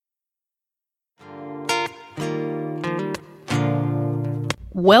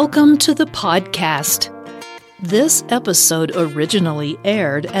Welcome to the podcast. This episode originally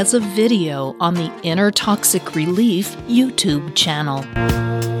aired as a video on the Inner Toxic Relief YouTube channel.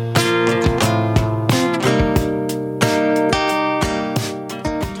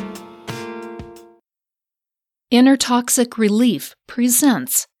 Inner Toxic Relief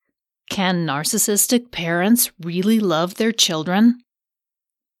presents, Can Narcissistic Parents Really Love Their Children?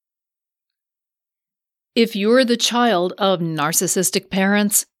 If you're the child of narcissistic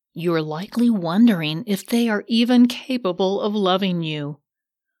parents, you're likely wondering if they are even capable of loving you.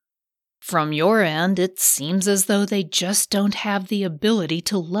 From your end, it seems as though they just don't have the ability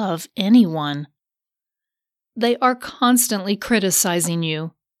to love anyone. They are constantly criticizing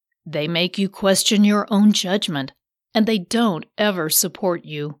you. They make you question your own judgment, and they don't ever support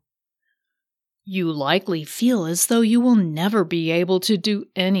you. You likely feel as though you will never be able to do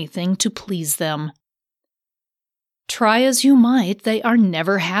anything to please them. Try as you might, they are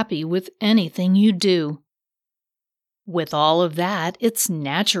never happy with anything you do. With all of that, it's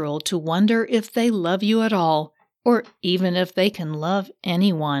natural to wonder if they love you at all, or even if they can love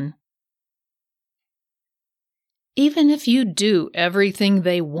anyone. Even if you do everything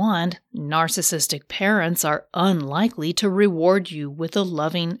they want, narcissistic parents are unlikely to reward you with a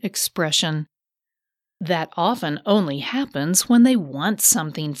loving expression. That often only happens when they want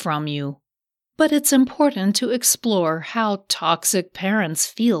something from you. But it's important to explore how toxic parents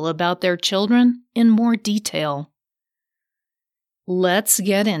feel about their children in more detail. Let's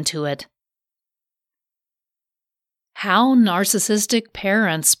get into it. How narcissistic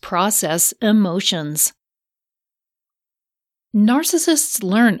parents process emotions. Narcissists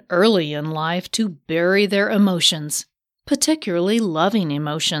learn early in life to bury their emotions, particularly loving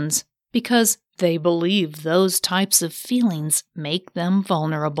emotions, because they believe those types of feelings make them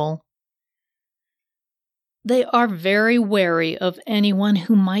vulnerable. They are very wary of anyone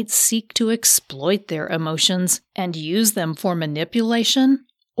who might seek to exploit their emotions and use them for manipulation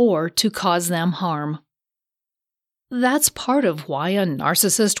or to cause them harm. That's part of why a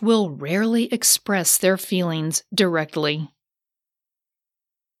narcissist will rarely express their feelings directly.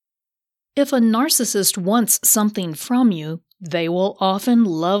 If a narcissist wants something from you, they will often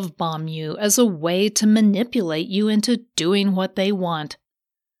love bomb you as a way to manipulate you into doing what they want.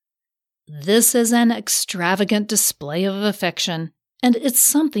 This is an extravagant display of affection, and it's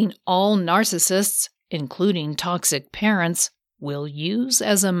something all narcissists, including toxic parents, will use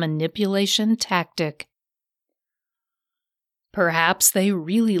as a manipulation tactic. Perhaps they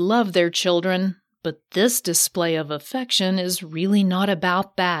really love their children, but this display of affection is really not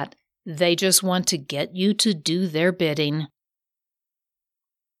about that. They just want to get you to do their bidding.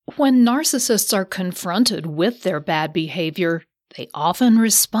 When narcissists are confronted with their bad behavior, they often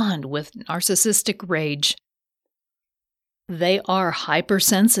respond with narcissistic rage. They are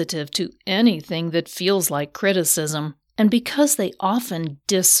hypersensitive to anything that feels like criticism, and because they often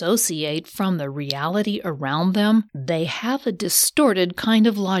dissociate from the reality around them, they have a distorted kind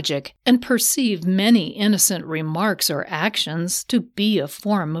of logic and perceive many innocent remarks or actions to be a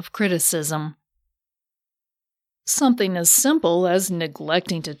form of criticism. Something as simple as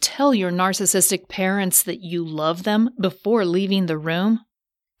neglecting to tell your narcissistic parents that you love them before leaving the room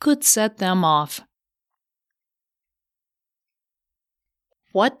could set them off.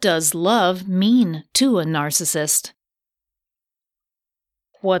 What does love mean to a narcissist?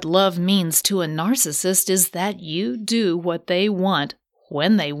 What love means to a narcissist is that you do what they want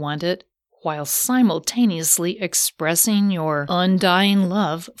when they want it, while simultaneously expressing your undying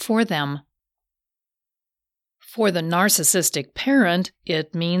love for them. For the narcissistic parent,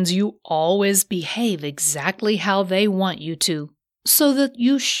 it means you always behave exactly how they want you to, so that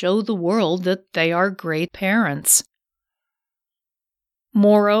you show the world that they are great parents.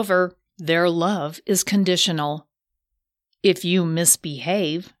 Moreover, their love is conditional. If you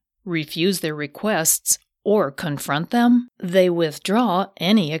misbehave, refuse their requests, or confront them, they withdraw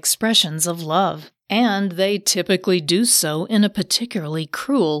any expressions of love, and they typically do so in a particularly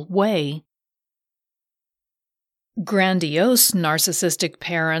cruel way. Grandiose narcissistic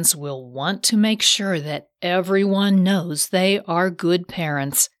parents will want to make sure that everyone knows they are good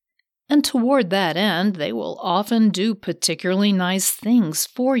parents, and toward that end, they will often do particularly nice things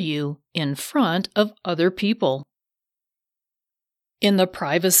for you in front of other people. In the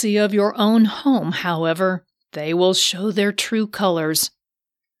privacy of your own home, however, they will show their true colors.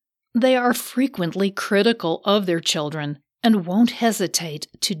 They are frequently critical of their children and won't hesitate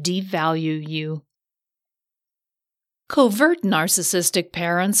to devalue you. Covert narcissistic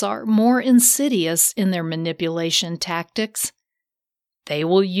parents are more insidious in their manipulation tactics. They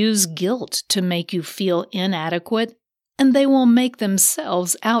will use guilt to make you feel inadequate and they will make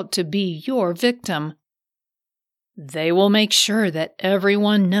themselves out to be your victim. They will make sure that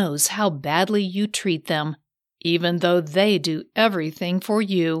everyone knows how badly you treat them, even though they do everything for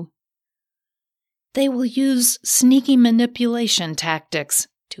you. They will use sneaky manipulation tactics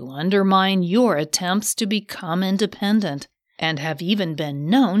to undermine your attempts to become independent, and have even been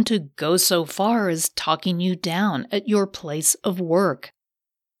known to go so far as talking you down at your place of work.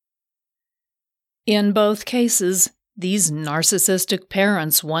 In both cases, these narcissistic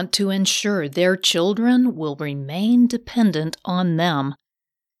parents want to ensure their children will remain dependent on them.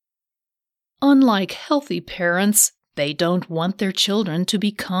 Unlike healthy parents, they don't want their children to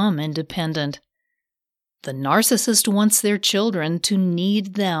become independent. The narcissist wants their children to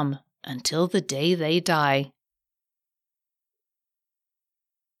need them until the day they die.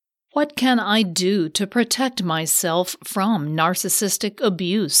 What can I do to protect myself from narcissistic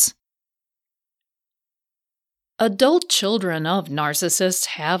abuse? Adult children of narcissists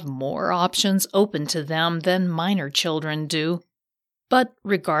have more options open to them than minor children do. But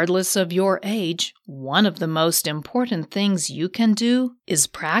regardless of your age, one of the most important things you can do is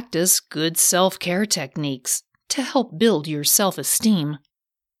practice good self-care techniques to help build your self-esteem.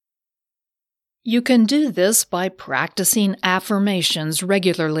 You can do this by practicing affirmations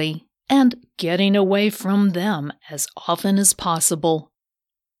regularly and getting away from them as often as possible.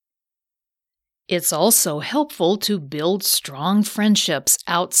 It's also helpful to build strong friendships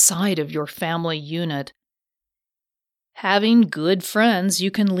outside of your family unit. Having good friends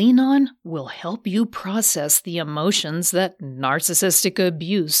you can lean on will help you process the emotions that narcissistic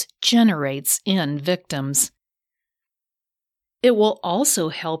abuse generates in victims. It will also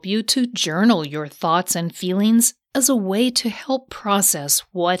help you to journal your thoughts and feelings as a way to help process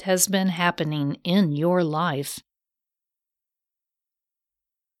what has been happening in your life.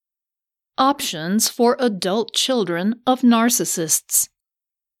 Options for adult children of narcissists.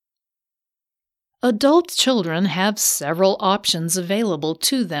 Adult children have several options available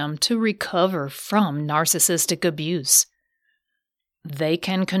to them to recover from narcissistic abuse. They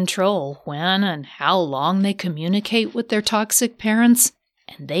can control when and how long they communicate with their toxic parents,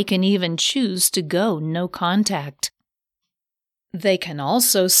 and they can even choose to go no contact. They can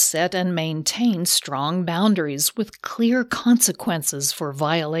also set and maintain strong boundaries with clear consequences for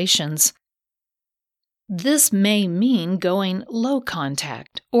violations. This may mean going low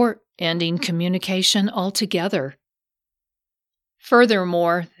contact or ending communication altogether.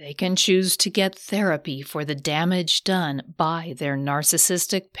 Furthermore, they can choose to get therapy for the damage done by their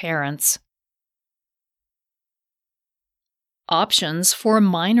narcissistic parents. Options for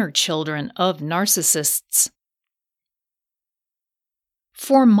minor children of narcissists.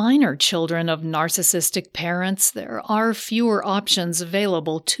 For minor children of narcissistic parents, there are fewer options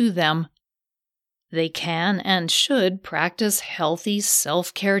available to them. They can and should practice healthy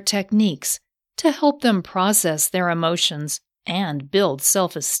self-care techniques to help them process their emotions and build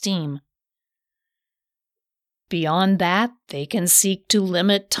self-esteem. Beyond that, they can seek to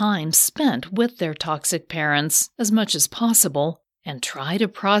limit time spent with their toxic parents as much as possible and try to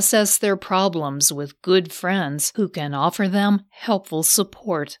process their problems with good friends who can offer them helpful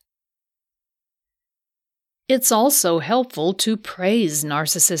support. It's also helpful to praise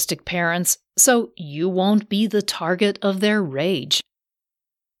narcissistic parents so you won't be the target of their rage.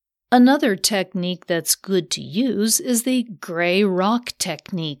 Another technique that's good to use is the gray rock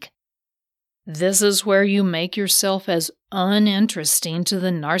technique. This is where you make yourself as uninteresting to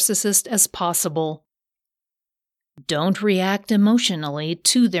the narcissist as possible. Don't react emotionally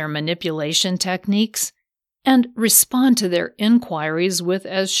to their manipulation techniques, and respond to their inquiries with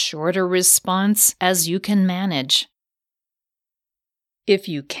as short a response as you can manage. If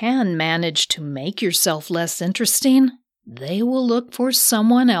you can manage to make yourself less interesting, they will look for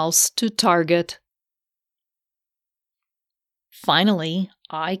someone else to target. Finally,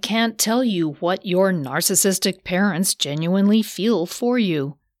 I can't tell you what your narcissistic parents genuinely feel for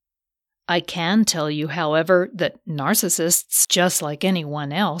you. I can tell you, however, that narcissists, just like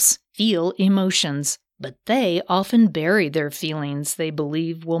anyone else, feel emotions, but they often bury their feelings they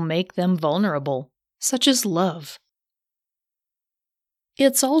believe will make them vulnerable, such as love.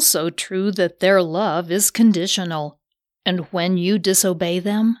 It's also true that their love is conditional, and when you disobey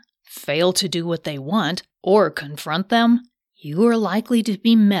them, fail to do what they want, or confront them, you are likely to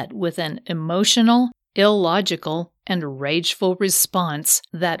be met with an emotional, illogical, and rageful response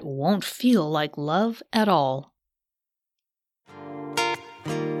that won't feel like love at all.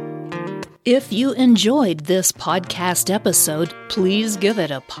 If you enjoyed this podcast episode, please give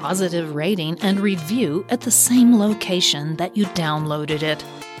it a positive rating and review at the same location that you downloaded it.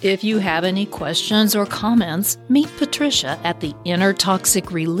 If you have any questions or comments, meet Patricia at the Inner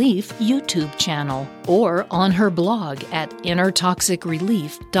Toxic Relief YouTube channel or on her blog at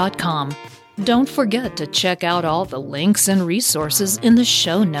innertoxicrelief.com. Don't forget to check out all the links and resources in the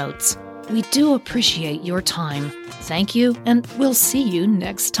show notes. We do appreciate your time. Thank you, and we'll see you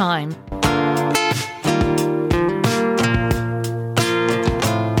next time.